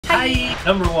Hi.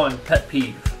 Number one pet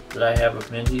peeve that I have with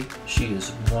Mindy, she is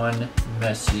one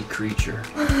messy creature.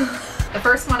 The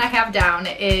first one I have down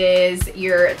is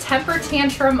your temper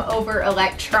tantrum over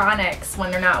electronics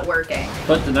when they're not working.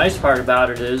 But the nice part about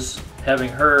it is having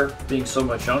her being so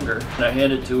much younger, and I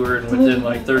hand it to her and within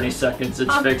like 30 seconds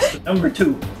it's fixed. Number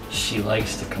two, she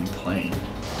likes to complain.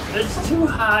 It's too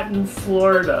hot in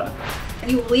Florida.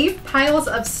 You leave piles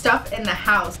of stuff in the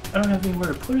house. I don't have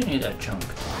anywhere to put any of that junk.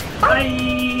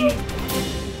 Bye!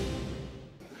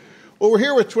 Well, we're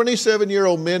here with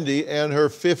 27-year-old Mindy and her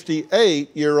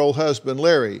 58-year-old husband,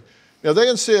 Larry. Now, they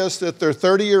insist that their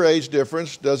 30-year age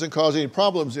difference doesn't cause any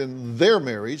problems in their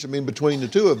marriage, I mean, between the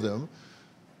two of them,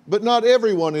 but not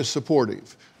everyone is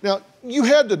supportive. Now, you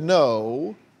had to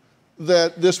know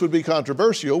that this would be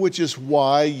controversial, which is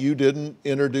why you didn't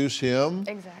introduce him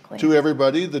to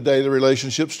everybody the day the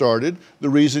relationship started, the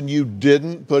reason you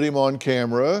didn't put him on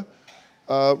camera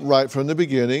right from the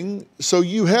beginning. So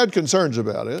you had concerns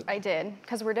about it. I did,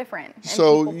 because we're different. And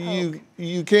so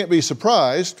you can't be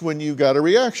surprised when you got a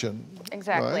reaction.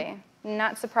 Exactly. Right?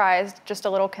 Not surprised, just a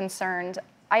little concerned.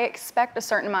 I expect a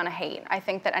certain amount of hate. I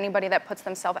think that anybody that puts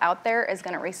themselves out there is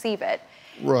going to receive it.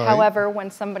 Right. However,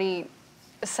 when somebody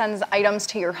sends items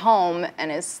to your home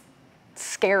and is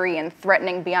scary and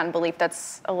threatening beyond belief,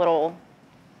 that's a little,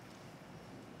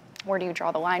 where do you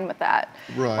draw the line with that?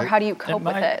 Right. Or how do you cope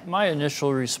with it? My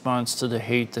initial response to the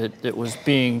hate that was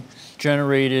being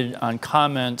generated on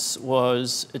comments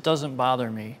was, it doesn't bother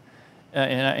me.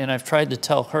 And I've tried to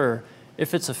tell her,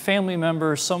 if it's a family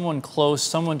member, someone close,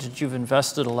 someone that you've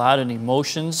invested a lot in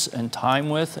emotions and time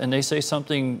with, and they say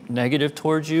something negative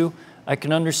towards you, I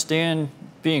can understand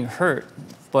being hurt.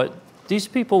 But these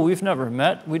people we've never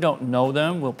met, we don't know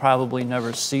them, we'll probably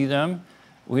never see them.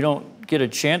 We don't get a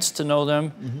chance to know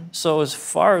them. Mm-hmm. So as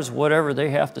far as whatever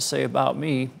they have to say about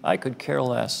me, I could care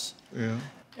less. Yeah.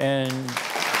 And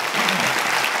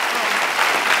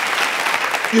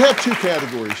you have two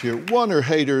categories here. One are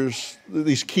haters,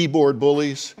 these keyboard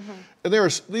bullies. Mm-hmm. And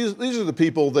these are the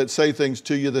people that say things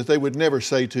to you that they would never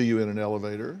say to you in an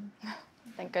elevator.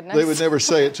 Thank goodness. They would never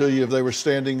say it to you if they were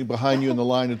standing behind you in the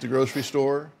line at the grocery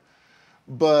store.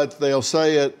 But they'll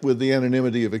say it with the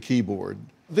anonymity of a keyboard.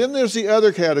 Then there's the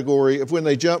other category of when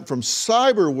they jump from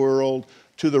cyber world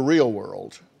to the real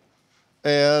world.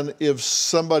 And if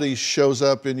somebody shows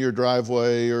up in your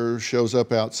driveway or shows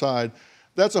up outside,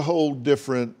 that's a whole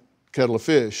different kettle of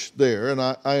fish there, and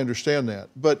I understand that.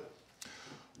 But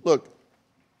look,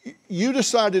 you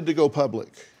decided to go public.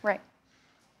 Right.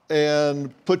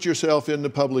 And put yourself in the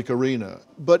public arena.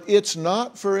 But it's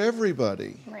not for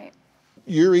everybody. Right.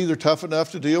 You're either tough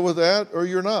enough to deal with that or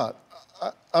you're not.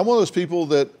 I'm one of those people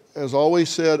that has always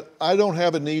said, I don't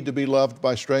have a need to be loved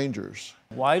by strangers.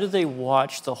 why do they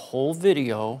watch the whole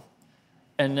video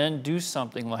and then do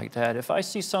something like that? If I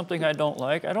see something I don't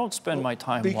like, I don't spend my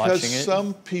time watching it. Because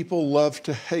some people love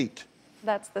to hate.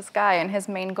 That's this guy, and his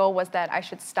main goal was that I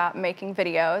should stop making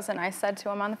videos. And I said to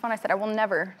him on the phone, I said, I will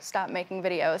never stop making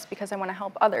videos because I want to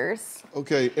help others.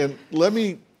 Okay, and let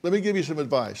me give you some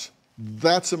advice.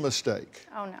 That's a mistake.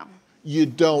 Oh, no. You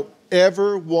don't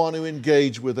ever want to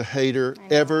engage with a hater,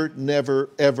 ever,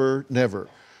 never, ever, never,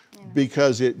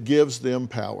 because it gives them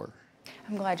power.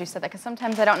 I'm glad you said that, because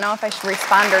sometimes I don't know if I should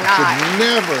respond or not. You should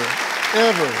never,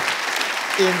 ever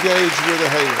engage with a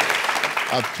hater.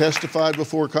 I've testified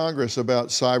before Congress about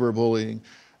cyberbullying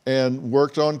and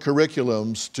worked on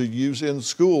curriculums to use in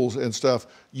schools and stuff.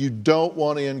 You don't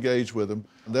want to engage with them.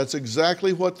 That's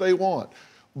exactly what they want.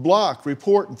 Block,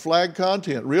 report, and flag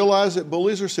content. Realize that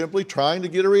bullies are simply trying to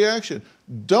get a reaction.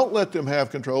 Don't let them have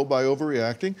control by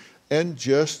overreacting, and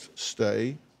just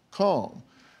stay calm.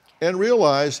 And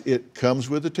realize it comes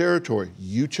with the territory.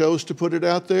 You chose to put it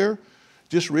out there.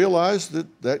 Just realize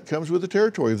that that comes with the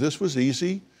territory. If this was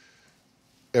easy,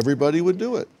 everybody would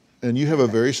do it. And you have a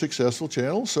very successful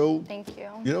channel, so thank you.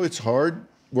 You know, it's hard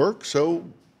work, so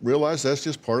realize that's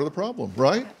just part of the problem,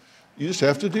 right? You just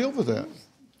have to deal with that.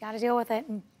 Got to deal with it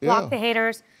and block the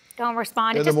haters. Don't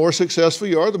respond. And the more successful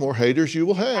you are, the more haters you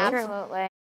will have. Absolutely.